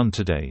should be done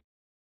today.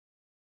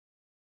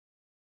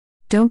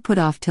 Don't put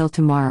off till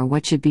tomorrow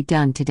what should be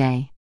done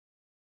today.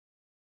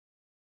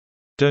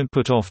 Don't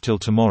put off till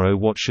tomorrow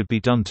what should be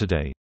done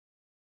today.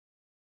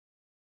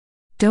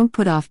 Don't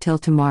put off till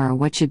tomorrow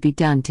what should be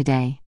done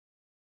today.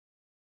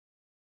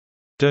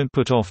 Don't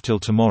put off till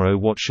tomorrow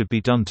what should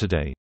be done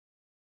today.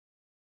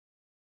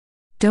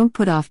 Don't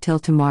put off till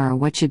tomorrow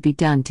what should be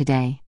done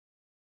today.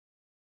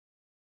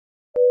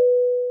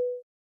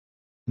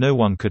 No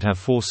one could have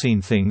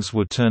foreseen things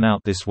would turn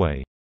out this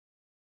way.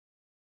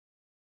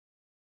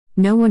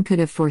 No one could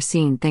have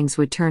foreseen things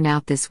would turn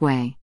out this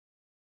way.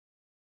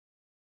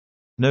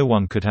 No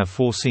one could have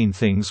foreseen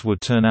things would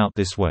turn out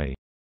this way.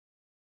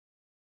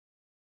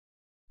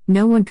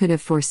 No one could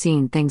have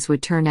foreseen things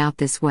would turn out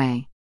this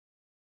way.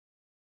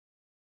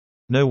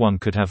 No one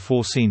could have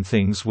foreseen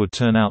things would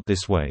turn out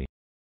this way.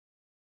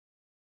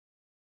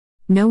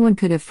 No one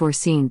could have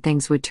foreseen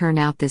things would turn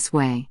out this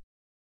way.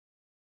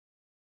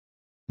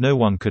 No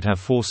one could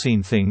have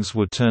foreseen things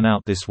would turn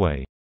out this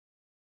way.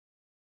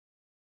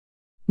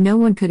 No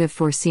one could have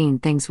foreseen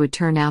things would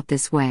turn out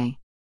this way.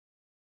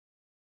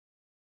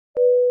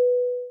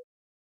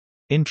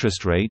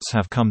 Interest rates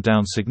have come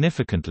down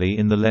significantly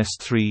in the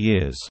last 3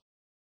 years.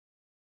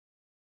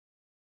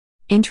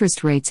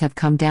 Interest rates have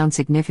come down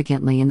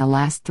significantly in the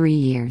last 3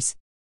 years.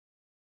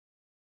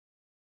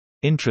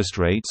 Interest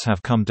rates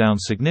have come down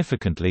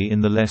significantly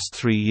in the last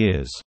 3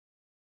 years.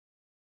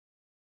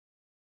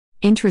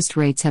 Interest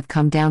rates have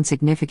come down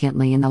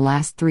significantly in the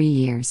last 3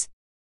 years.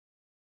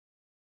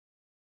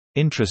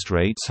 Interest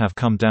rates have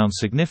come down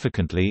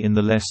significantly in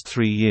the last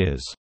 3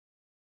 years.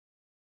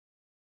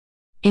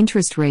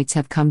 Interest rates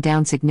have come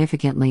down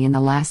significantly in the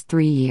last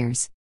 3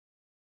 years.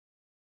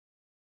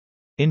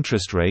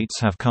 Interest rates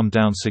have come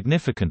down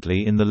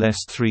significantly in the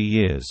last 3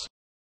 years.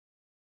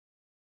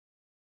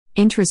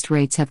 Interest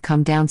rates have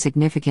come down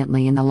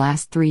significantly in the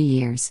last 3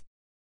 years.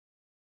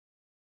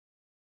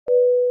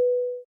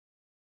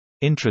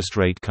 Interest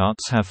rate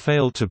cuts have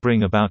failed to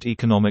bring about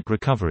economic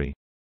recovery.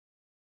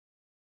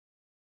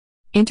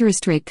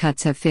 Interest rate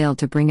cuts have failed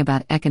to bring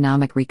about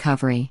economic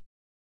recovery.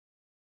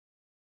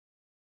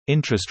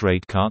 Interest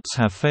rate cuts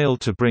have failed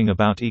to bring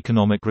about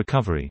economic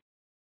recovery.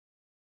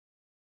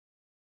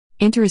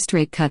 Interest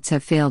rate cuts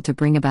have failed to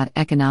bring about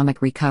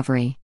economic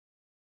recovery.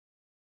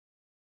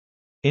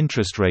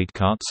 Interest rate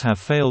cuts have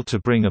failed to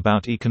bring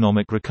about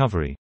economic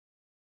recovery.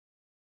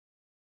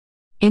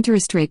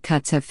 Interest rate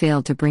cuts have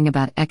failed to bring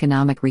about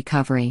economic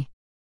recovery.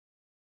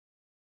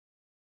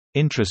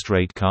 Interest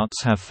rate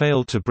cuts have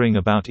failed to bring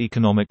about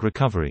economic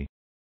recovery.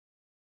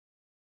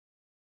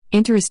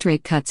 Interest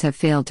rate cuts have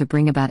failed to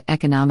bring about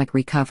economic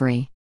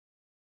recovery.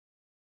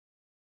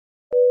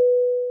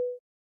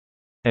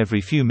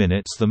 Every few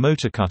minutes the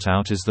motor cut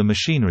out as the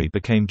machinery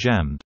became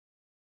jammed.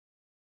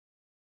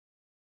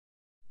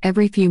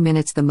 Every few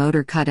minutes the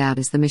motor cut out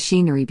as the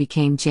machinery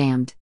became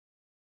jammed.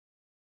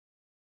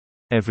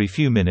 Every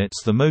few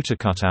minutes the motor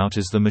cut out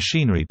as the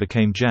machinery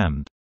became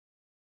jammed.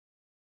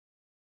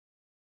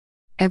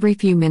 Every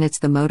few minutes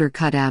the motor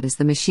cut out as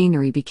the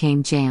machinery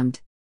became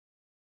jammed.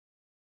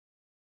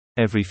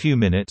 Every few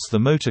minutes the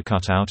motor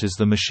cut out as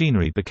the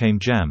machinery became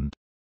jammed.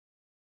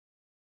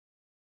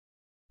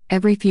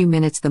 Every few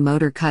minutes the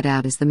motor cut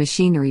out as the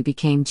machinery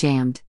became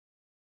jammed.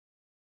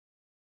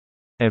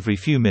 Every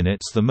few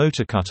minutes the motor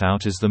cut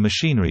out as the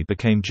machinery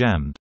became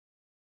jammed.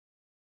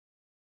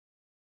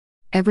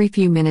 Every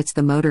few minutes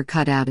the motor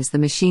cut out as the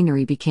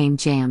machinery became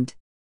jammed.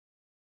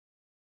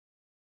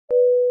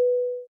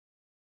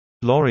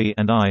 Laurie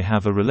and I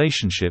have a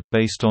relationship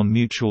based on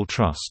mutual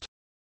trust.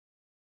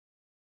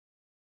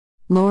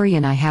 Laurie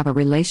and I have a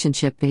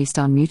relationship based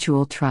on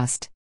mutual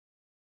trust.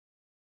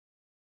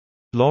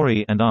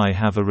 Laurie and I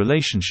have a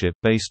relationship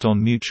based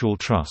on mutual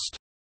trust.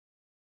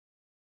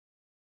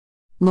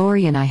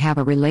 Laurie and I have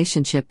a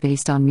relationship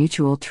based on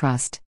mutual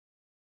trust.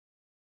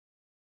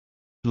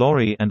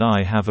 Laurie and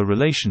I have a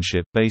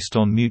relationship based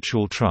on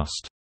mutual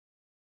trust.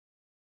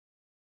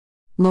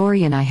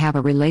 Laurie and I have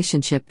a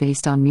relationship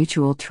based on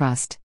mutual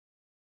trust.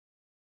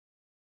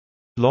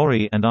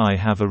 Laurie and I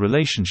have a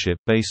relationship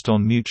based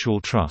on mutual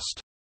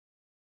trust.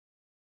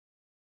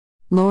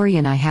 Laurie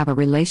and I have a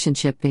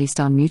relationship based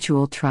on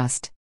mutual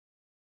trust.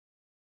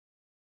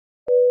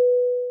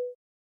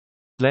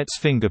 Let's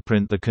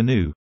fingerprint the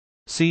canoe.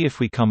 See if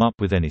we come up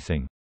with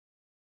anything.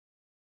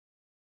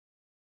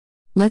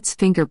 Let's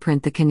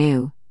fingerprint the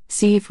canoe.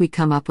 See if we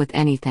come up with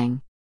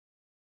anything.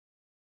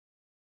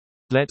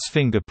 Let's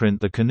fingerprint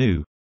the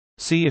canoe.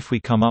 See if we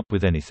come up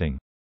with anything.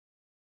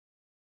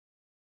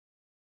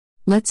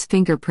 Let's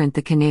fingerprint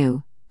the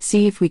canoe.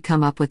 See if we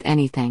come up with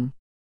anything.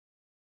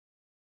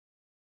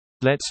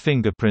 Let's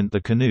fingerprint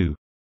the canoe.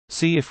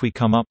 See if we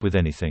come up with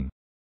anything.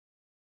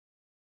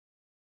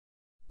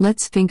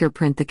 Let's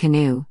fingerprint the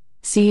canoe.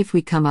 See if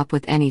we come up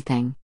with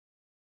anything.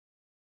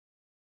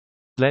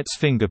 Let's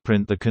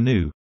fingerprint the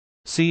canoe.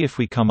 See if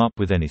we come up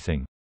with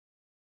anything.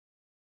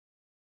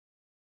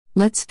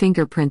 Let's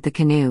fingerprint the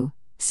canoe.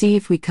 See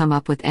if we come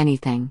up with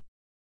anything.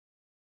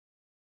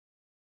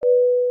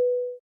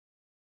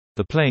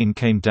 The plane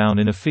came down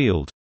in a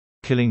field,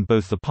 killing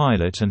both the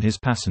pilot and his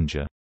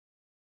passenger.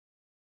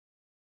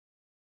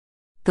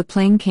 The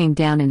plane came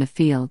down in a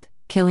field,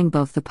 killing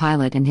both the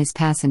pilot and his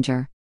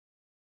passenger.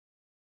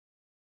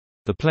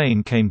 The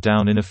plane came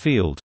down in a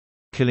field,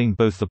 killing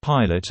both the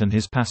pilot and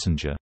his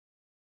passenger.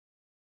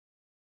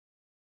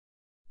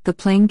 The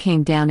plane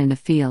came down in a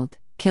field,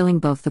 killing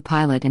both the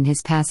pilot and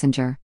his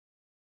passenger.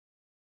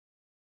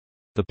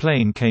 The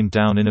plane came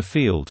down in a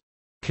field,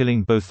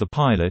 killing both the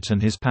pilot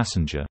and his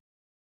passenger.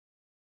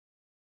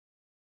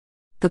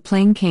 The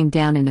plane came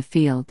down in a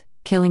field,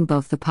 killing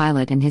both the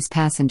pilot and his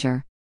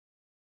passenger.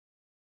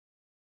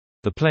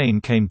 The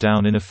plane came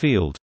down in a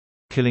field,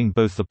 killing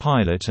both the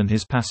pilot and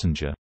his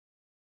passenger.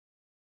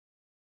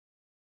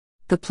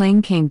 The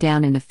plane came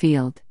down in a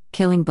field,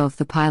 killing both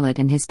the pilot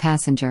and his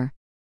passenger.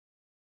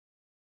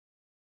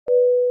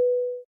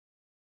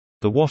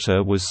 The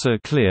water was so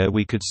clear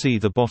we could see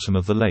the bottom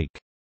of the lake.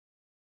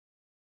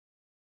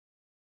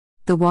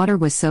 The water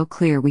was so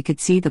clear we could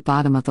see the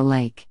bottom of the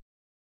lake.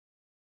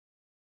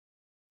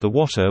 The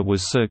water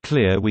was so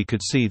clear we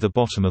could see the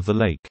bottom of the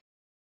lake.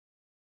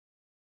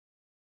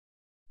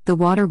 The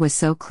water was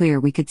so clear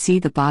we could see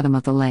the bottom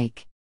of the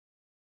lake.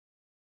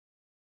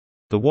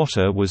 The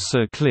water was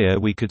so clear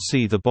we could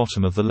see the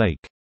bottom of the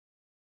lake.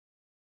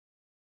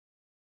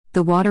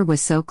 The water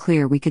was so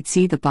clear we could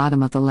see the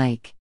bottom of the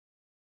lake.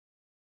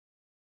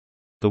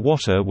 The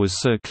water was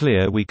so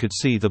clear we could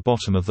see the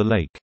bottom of the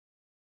lake.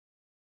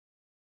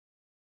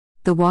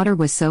 The water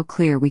was so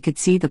clear we could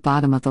see the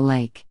bottom of the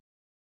lake.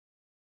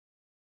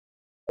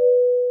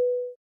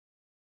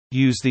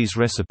 Use these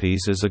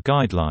recipes as a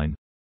guideline,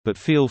 but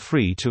feel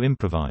free to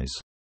improvise.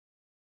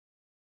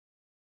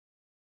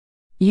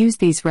 Use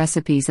these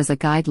recipes as a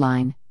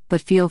guideline,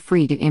 but feel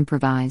free to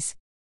improvise.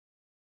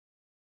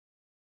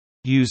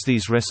 Use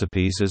these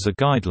recipes as a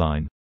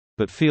guideline,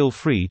 but feel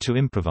free to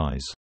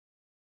improvise.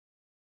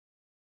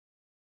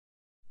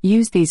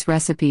 Use these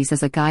recipes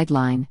as a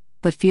guideline,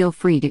 but feel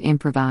free to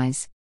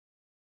improvise.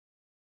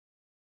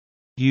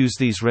 Use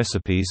these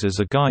recipes as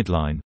a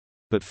guideline,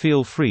 but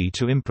feel free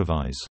to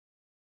improvise.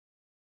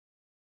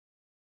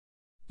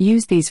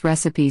 Use these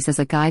recipes as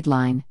a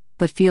guideline,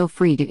 but feel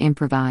free to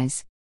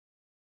improvise.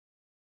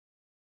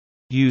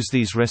 Use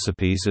these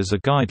recipes as a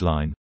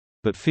guideline,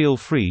 but feel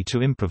free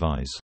to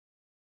improvise.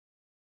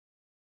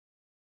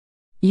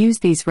 Use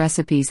these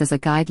recipes as a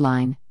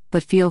guideline,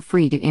 but feel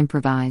free to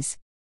improvise.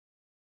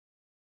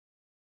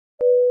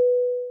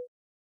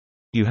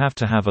 You have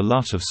to have a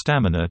lot of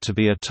stamina to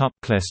be a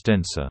top-class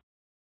dancer.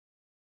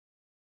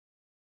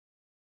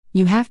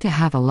 You have to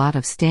have a lot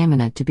of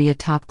stamina to be a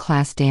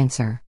top-class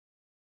dancer.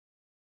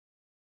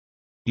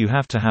 You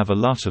have to have a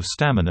lot of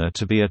stamina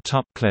to be a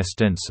top-class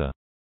dancer.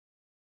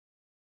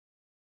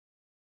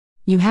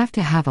 You have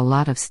to have a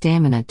lot of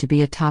stamina to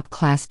be a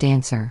top-class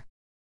dancer.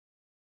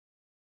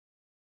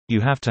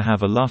 You have to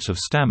have a lot of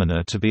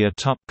stamina to be a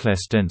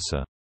top-class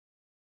dancer.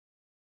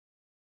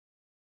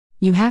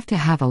 You have to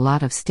have a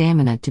lot of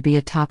stamina to be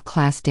a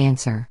top-class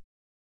dancer.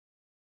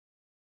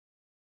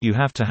 You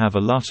have to have a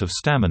lot of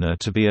stamina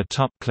to be a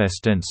top-class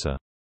dancer.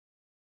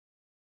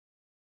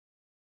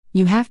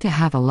 You have to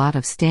have a lot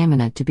of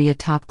stamina to be a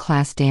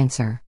top-class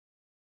dancer.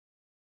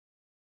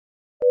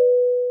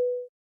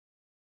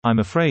 I'm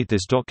afraid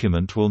this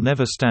document will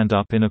never stand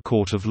up in a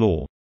court of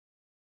law.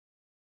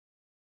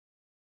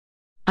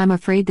 I'm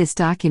afraid this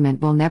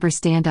document will never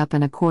stand up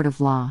in a court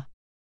of law.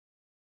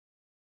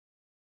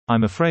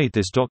 I'm afraid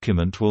this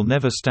document will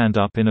never stand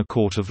up in a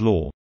court of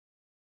law.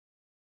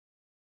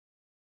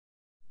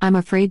 I'm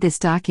afraid this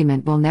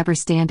document will never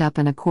stand up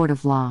in a court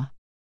of law.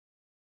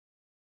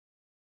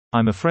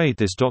 I'm afraid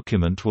this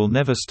document will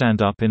never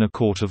stand up in a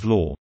court of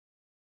law.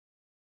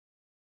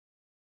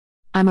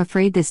 I'm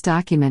afraid this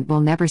document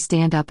will never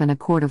stand up in a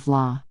court of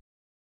law.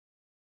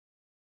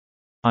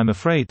 I'm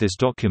afraid this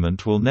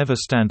document will never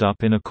stand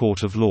up in a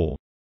court of law.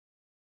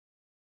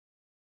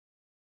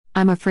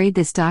 I'm afraid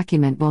this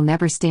document will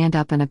never stand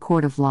up in a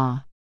court of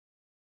law.